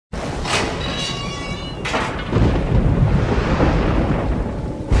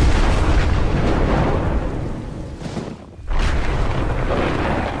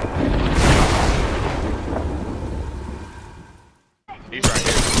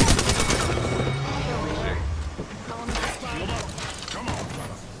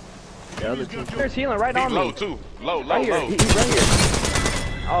other team. There's healing right on low me. too. Low, Right here. low. He's right here.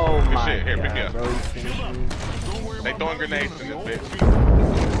 Oh Good my shit. Here, pick me god, up. bro. He's finishing me. They throwing grenades in this bitch.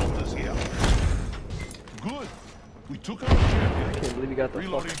 Good. We took out the champion. I can't believe he got the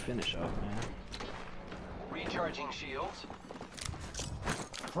fucking finish off, man. Recharging shields.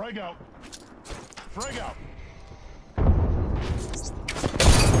 Frag out. Frag out.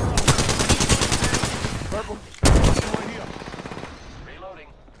 Purple. Right here. Reloading.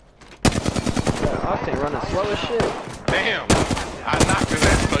 Yeah, Octane running slow as shit. Damn. I knocked his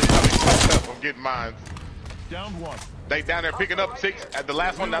ass so you fucked up from getting mine. Down one. They down there picking up 6. At the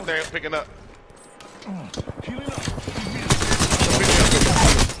last one out there picking up. Healing up.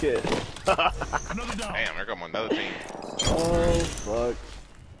 Good. Another down. Damn, there come another team. Oh fuck.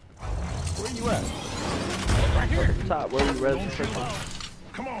 Where you at? Right here. Top where we res the Don't chill circle. out.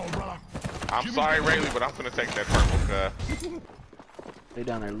 Come on, brother. I'm sorry, ReaL, but I'm gonna take that purple, cuz. They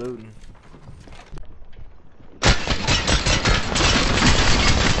down there looting.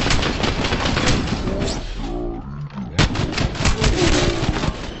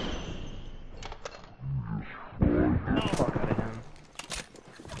 Fuck out of him.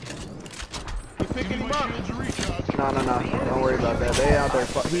 Picking him up. No. Don't worry about that. They out there.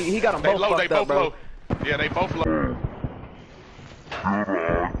 He got them They both low, they fucked up, both bro. low. Yeah, they both low.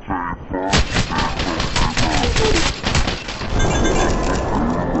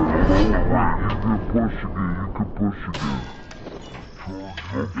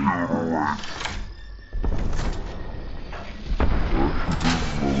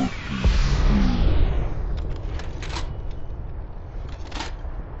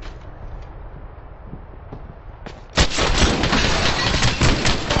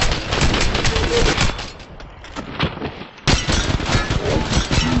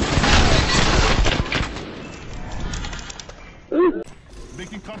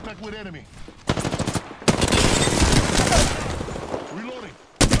 Making contact with enemy. Reloading.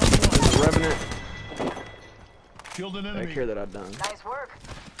 Revenant. Killed an Back enemy. here that I've done. Nice work.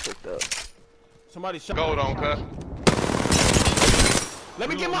 Picked up. Somebody shot. Gold on, cuz. Let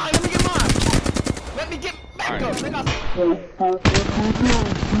me get mine. Let me get mine. Let me get back up. Nigga.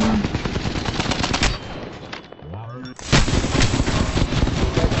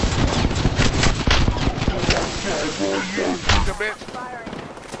 Good bitch.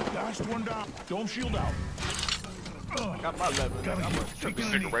 Last one down. Dome shield out. Got my level. Gotta I'm get a taking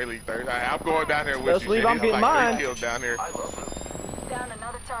Sick a of ReaL third. I'm going down there with Let's you. leave, shit. I'm It's getting like 3 mine. kills down here. Down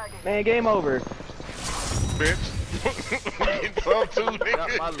another target. Man, game over. Bitch. Get some too, nigga.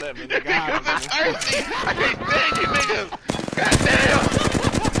 Got my level. Niggas Nigga. is thirsty. I can't stand you niggas. Goddamn.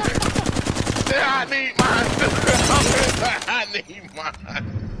 I need mine. I need mine.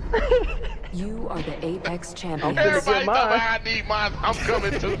 You are the Apex champion. Everybody mine. talking about I need mine. I'm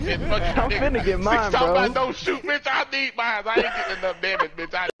coming too. Shit, fuck you, I'm nigga. finna get mine, Bitch, talking bro. about don't shoot, bitch. I need mine. I ain't getting enough damage, bitch.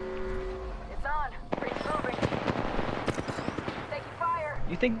 It's on. Ring's moving. Taking fire.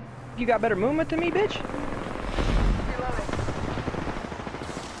 You think you got better movement than me, bitch? Reloading.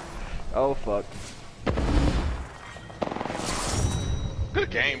 Oh fuck. Good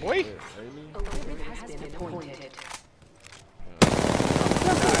game, boy. Has been appointed.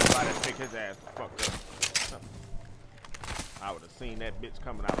 If I didn't pick his ass fucked up. I would have seen that bitch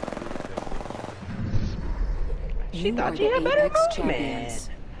coming out. She thought are she the had better Apex movement. champions.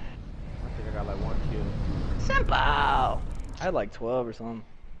 I think I got like 1 kill. Simple. I had like 12 or something.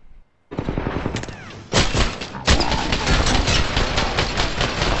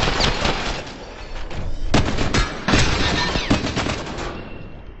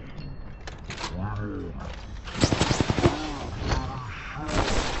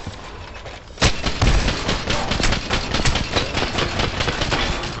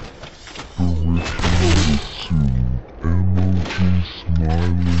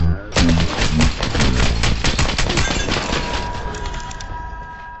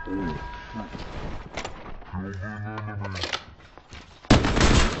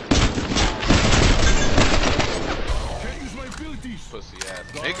 Can't use my abilities. Pussy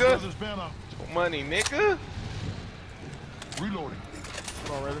ass Brothers nigga. banner. Money, nigga. Reloading.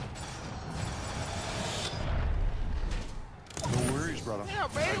 Come on, ready? No worries, brother. Yeah,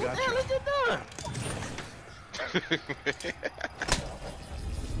 baby. I What got the hell you. is it done?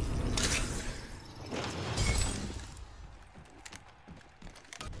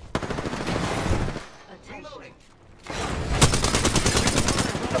 Attention.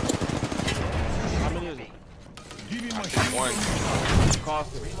 How many is it? Give me my One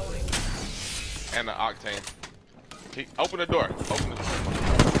Cost me. and the octane. Open the door. Open the door.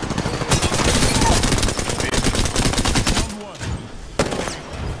 round one.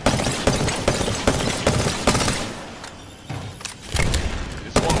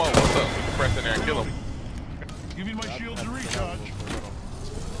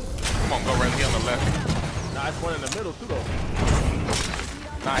 left. Nah, it's one in the middle too though.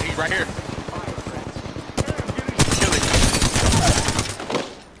 Nah, he's right here. Kill him.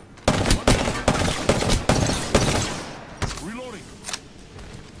 Reloading.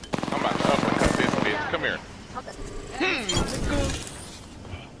 I'm about to uppercut this bitch. Come here.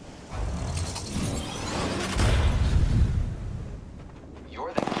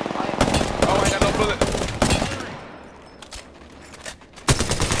 You're the Oh, I ain't got no bullet.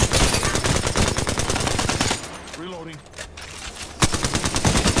 Reloading.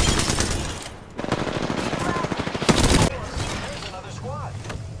 There's another squad.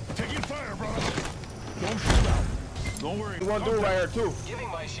 Taking fire, brother. Don't shoot out. Don't worry. One dude right here too. Giving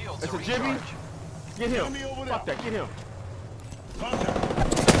my shields It's a a jimmy. recharge. Get him. Enemy over Fuck there. that. Get him. Contact.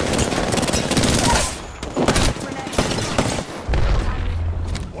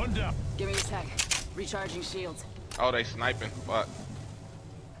 One down. Give me a sec. Recharging shields. Oh, they sniping. Fuck.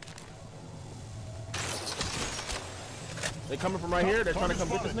 They coming from right here. They're trying to come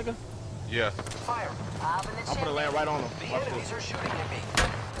get this nigga. Yeah. Fire. Up in the I'm gonna land right on him. The Watch enemies this. are shooting at me.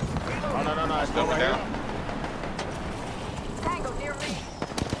 Oh no no no! It's still Double right down. here. Tango near me.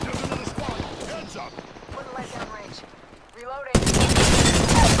 There's another squad. Heads up. Wouldn't let down range. Reloading.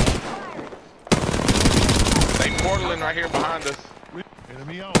 Fire. They portaling right here behind us.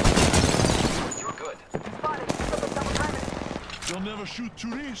 Enemy out. You're good. Spotted. Double timing. They'll never shoot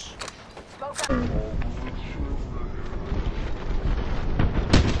through these. Smoke out.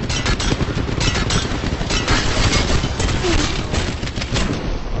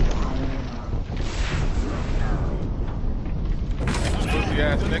 Pussy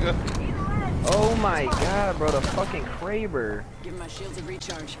ass nigga. Oh my god, bro, the fucking Kraber. Give my shields a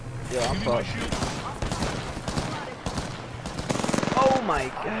recharge. Yo, I'm Give me my fucked. shield. Oh my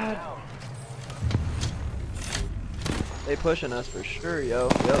god. They pushing us for sure, yo.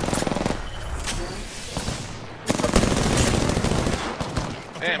 Yep.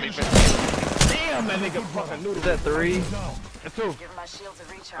 Damn, he been. Damn, that nigga fucking noodle. Is that 3? Down. That's two. Give my shields a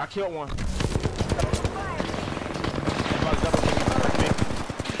I recharge. killed one.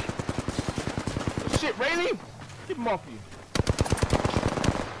 Shit, Rayleigh! Keep him off you.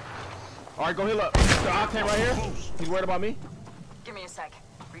 Alright, go heal up. The Octane right here. He's worried about me. Give me a sec.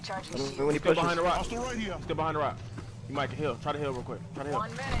 Recharging When shields. he Still pushes. behind the rock. Hostile right here. Still behind the rock. You might heal. Try to heal real quick. Try to heal.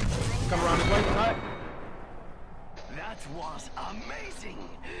 1 minute. Come around this way, right? That was amazing.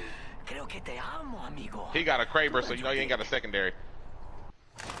 Creo que te amo, amigo. He got a Kraber, so you know he ain't got a secondary.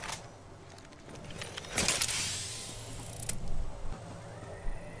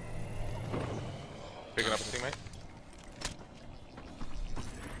 Picking up a teammate.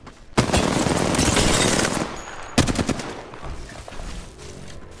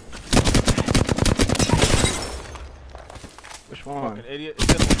 Which one? Fucking idiot.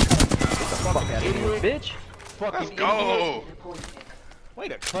 It's this one. Get the fuck out of here, bitch. Fucking Let's idiot. go. Way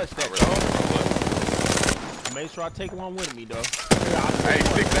to clutch that, Really? dog. Make sure I take one with me, though. Hey,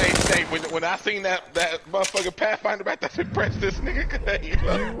 688, when I seen that motherfucking Pathfinder back there, press this nigga.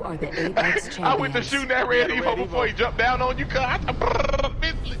 You are the Apex champions. I went to shooting that Red Yeah, the Evo Red before Evo. he jumped down on you, cuz I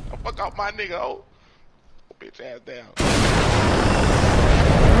bitch, fuck off my nigga, oh. Bitch ass down.